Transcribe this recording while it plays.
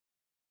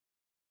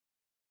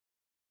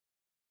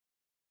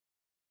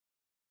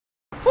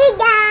Hey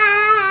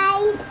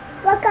guys!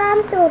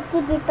 Welcome to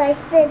Kiddie Toys.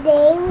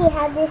 Today we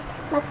have this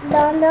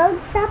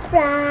McDonald's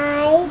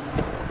surprise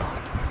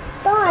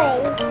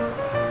toys.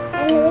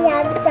 And we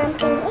have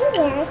something in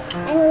here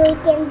and we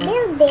can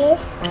build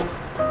this.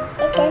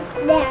 It is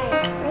there,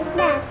 like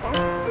that.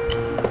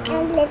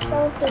 And let's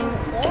open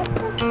it.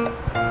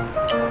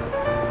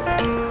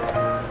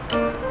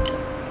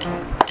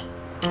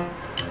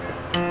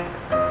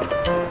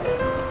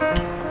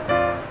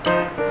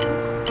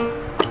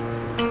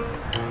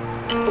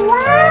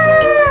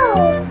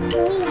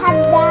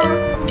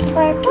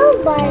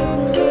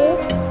 Barbie,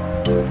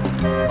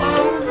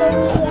 and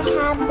we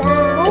have the...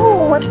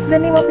 Oh, what's the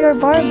name of your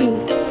Barbie?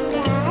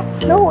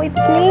 That's... No, it's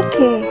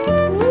Nikki.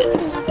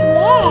 Nikki,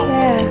 yes.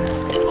 Yeah.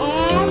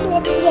 And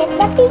let's get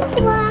the pink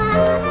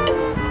one.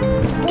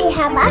 We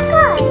have a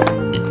car.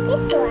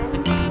 This one.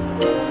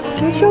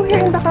 You show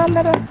here in the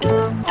camera.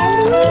 And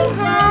we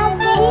have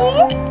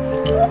this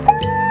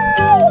guitar.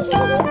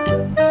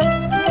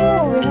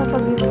 Oh, we have a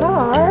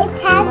guitar. It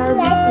has Barbie's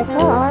like...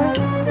 guitar.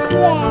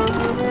 Yes.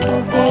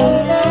 Okay.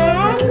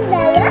 And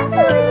the last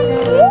one is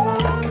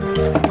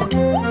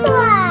this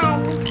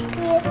one.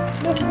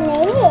 This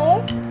name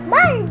is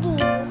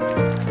Barbie.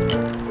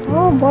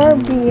 Oh,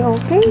 Barbie.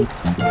 Okay.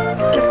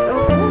 Let's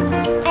open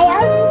it.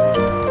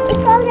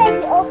 It's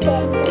already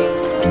open.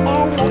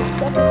 And let's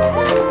get it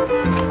out.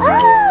 Oh,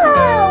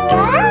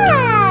 wow!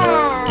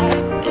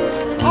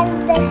 And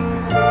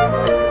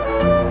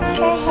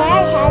her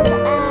hair has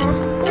a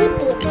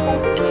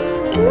pipit.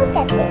 Look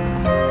at it.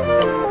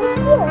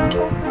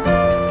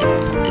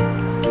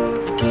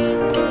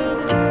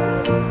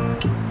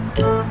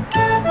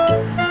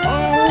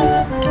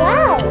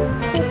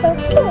 So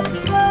cute. So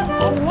cute.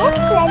 And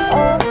next, let's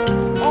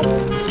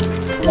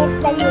get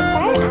the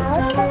guitar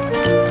out.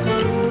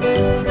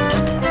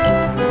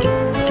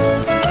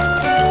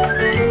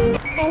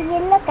 And you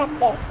look at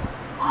this.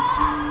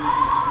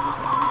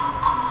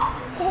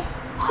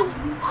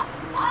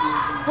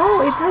 Oh,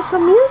 it has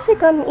some music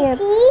on it.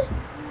 See?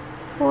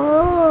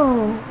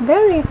 Wow,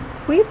 very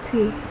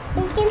pretty.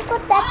 We can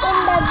put that in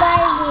the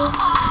Barbie.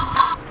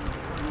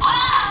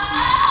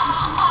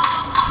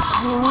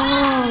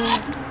 Wow.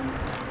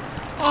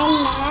 And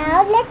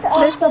now let's open.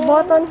 There's a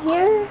button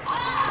here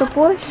to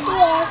push.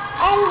 Yes,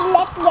 and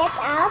let's get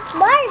out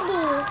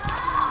Barbie.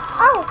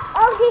 Oh,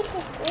 this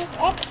is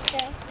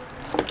extra.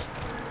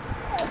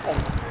 Open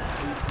it.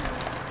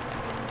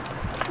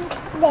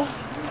 There.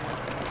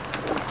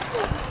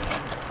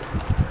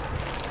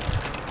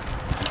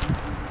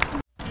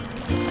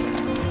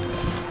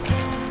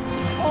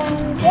 And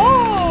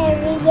there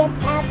we get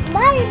out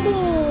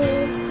Barbie.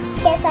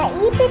 She has a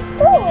ipit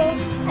too,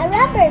 a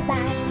rubber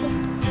band.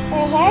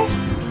 Her hair's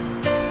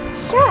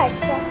short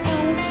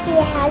and she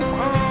has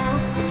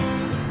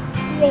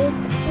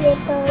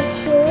little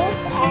shoes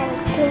and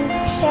pink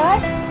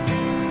shorts,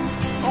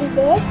 and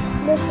this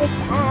is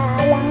a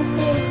long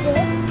sleeve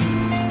too.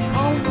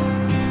 And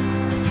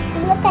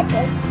look at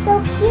it, so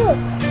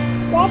cute.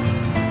 Let's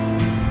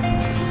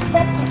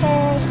put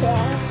her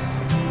here.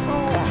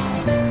 Oh wow.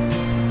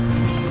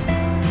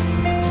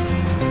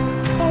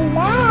 And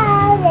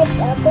now let's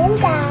open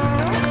the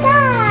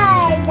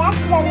car.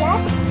 That's the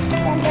last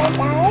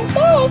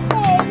character.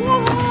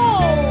 Yay!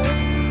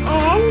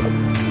 And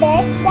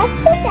there's the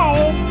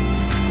stickers.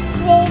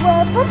 We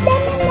will put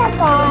them in the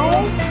car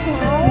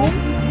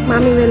now.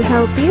 Mommy will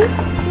help you.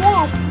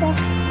 Yes.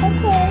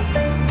 Okay.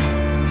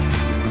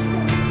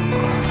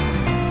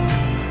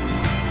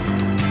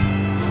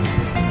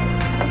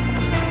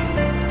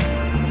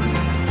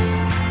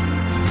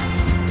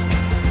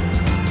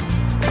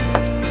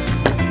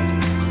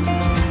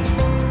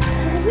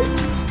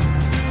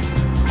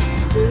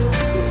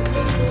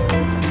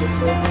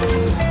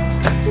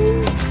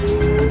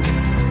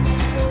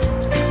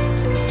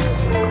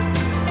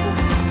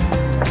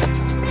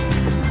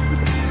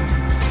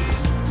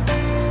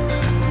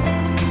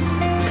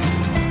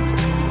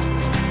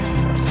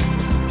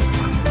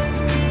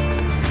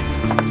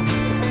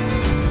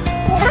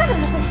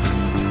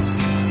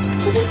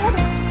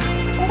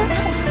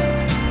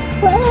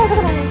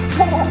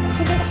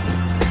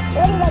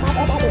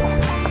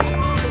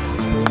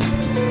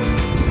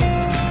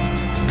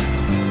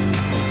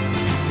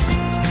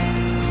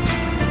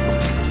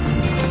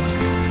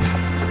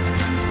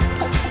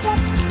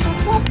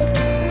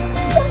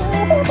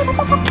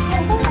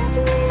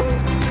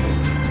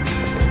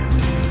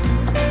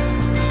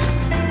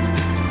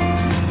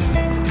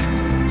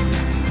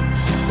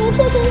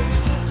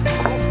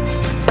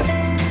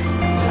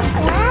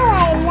 Wow,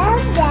 I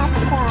love that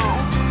car.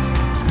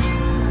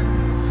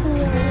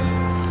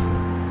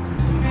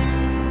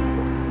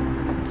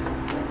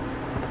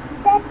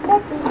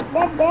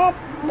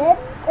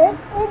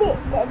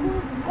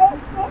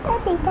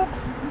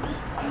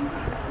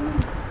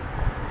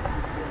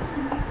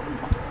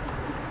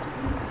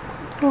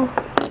 Oh,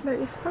 there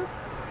is one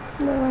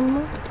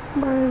more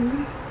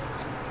Barbie.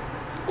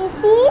 You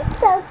see, it's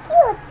so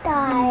cute,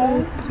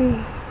 car.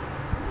 3.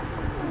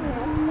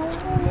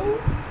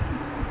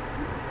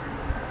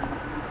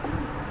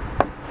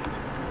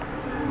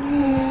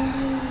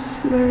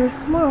 Very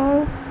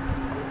small.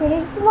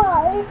 Very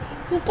small.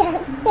 You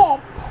can't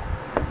fit.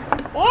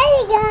 There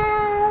you go.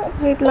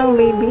 It's Wait lang,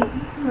 spinning. baby.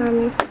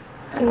 Mommy's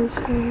change it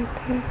here.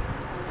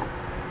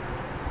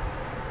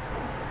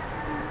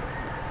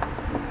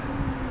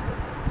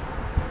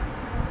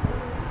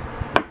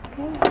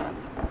 Okay.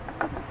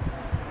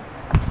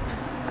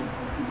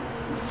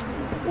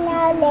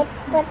 Now let's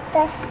put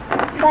the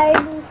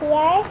Barbie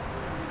here.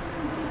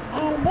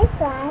 And this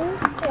one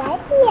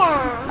right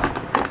here.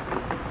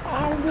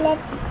 And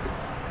let's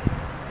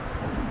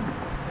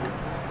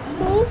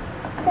see.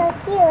 So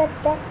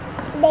cute.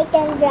 They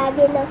can grab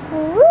you, look.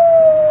 Woo!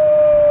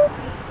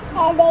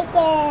 And they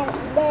can,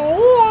 they're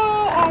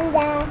here and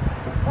the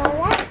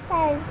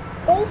raptor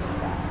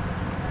station.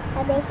 So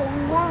they can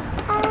walk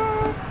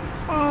up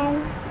and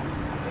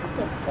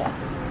skip this.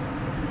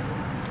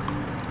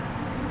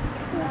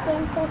 You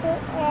can put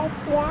it right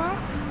here.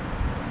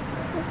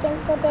 You can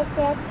put it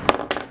right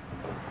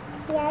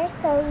here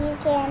so you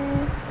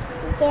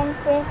can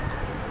press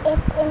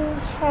it in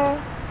her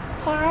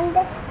hand.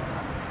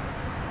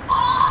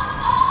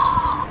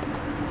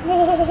 You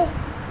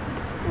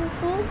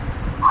see?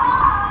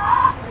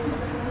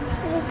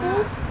 You see?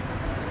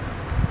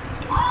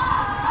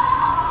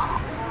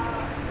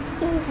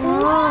 You see?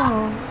 Wow.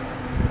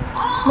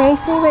 May I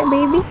see my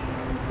baby?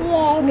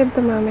 Yes. Give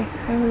to mommy.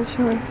 I will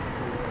show her.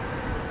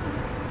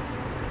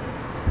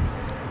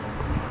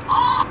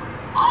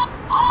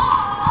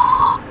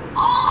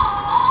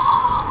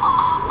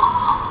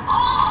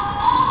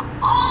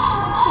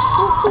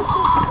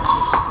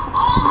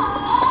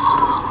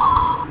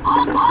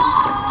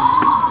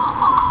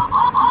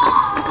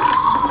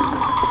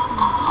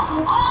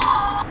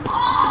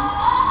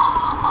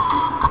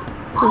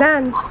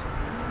 Dance.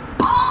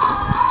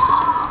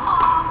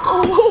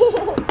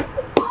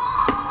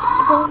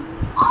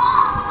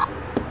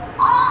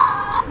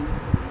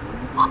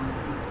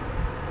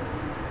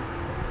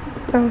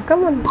 Oh,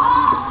 come on.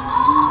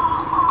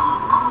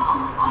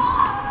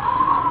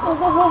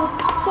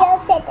 She'll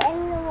sit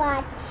and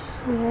watch.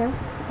 Yeah.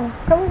 Oh,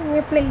 come on, we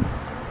play.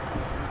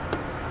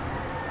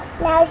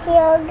 Now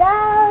she'll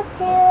go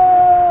to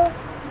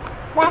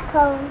back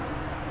home.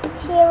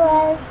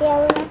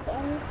 She'll look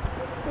in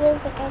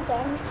music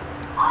again.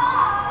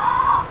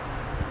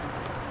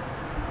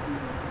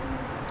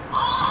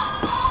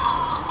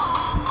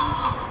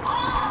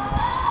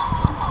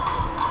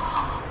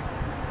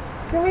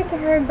 Can we make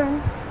her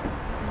dance?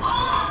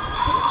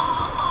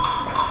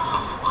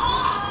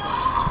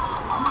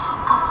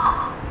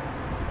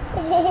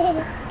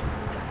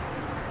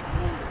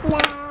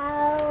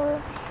 Now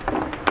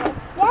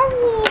let's go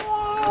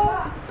here.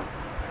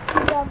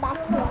 Go back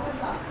here.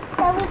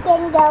 So we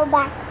can go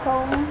back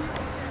home.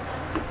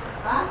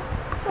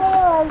 We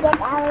will get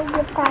our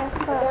guitar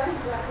first.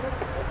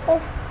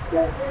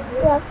 Look,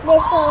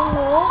 this will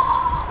move.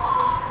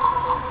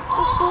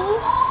 You see?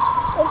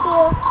 If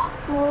you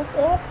move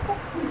it,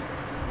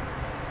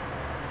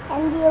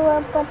 and you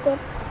will put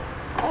it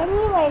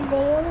anywhere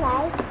that you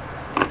like,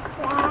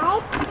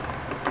 right?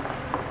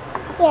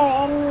 Here,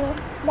 and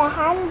the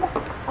hand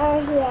or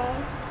here.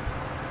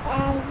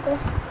 And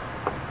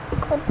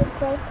let's put it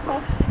right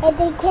there. And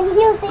they can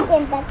use it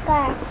in the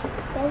car.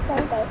 Yes, so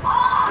they.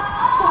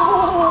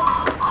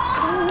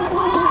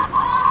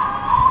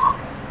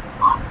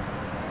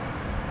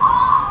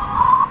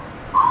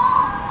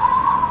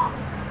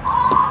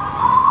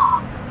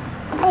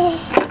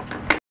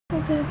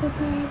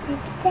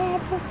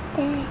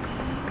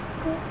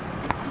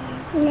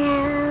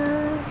 Now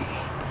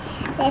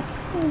let's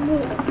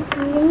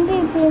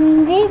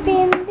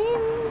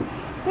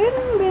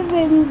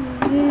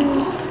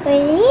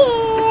we're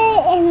here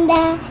in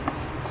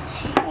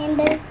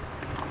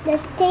the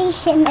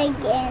station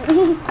again.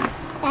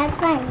 That's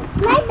fine. It's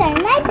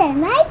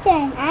my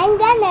turn. I'm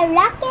gonna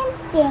rock and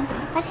sing.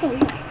 Watch me.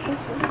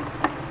 This is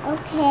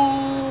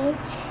okay.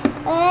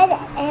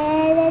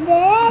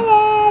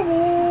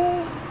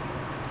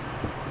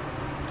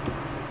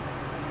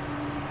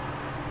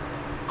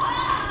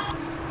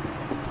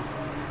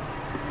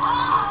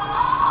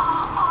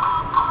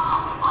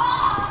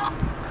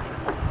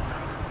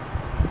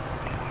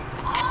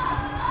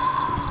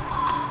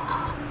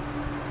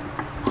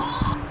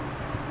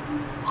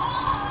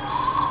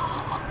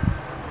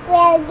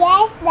 Well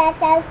guys,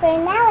 that's all for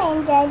now.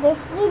 Enjoy this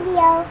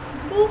video.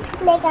 Please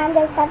click on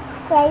the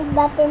subscribe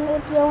button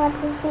if you want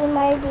to see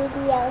more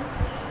videos.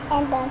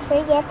 And don't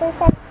forget to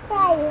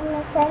subscribe and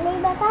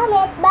leave a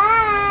comment.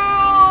 Bye!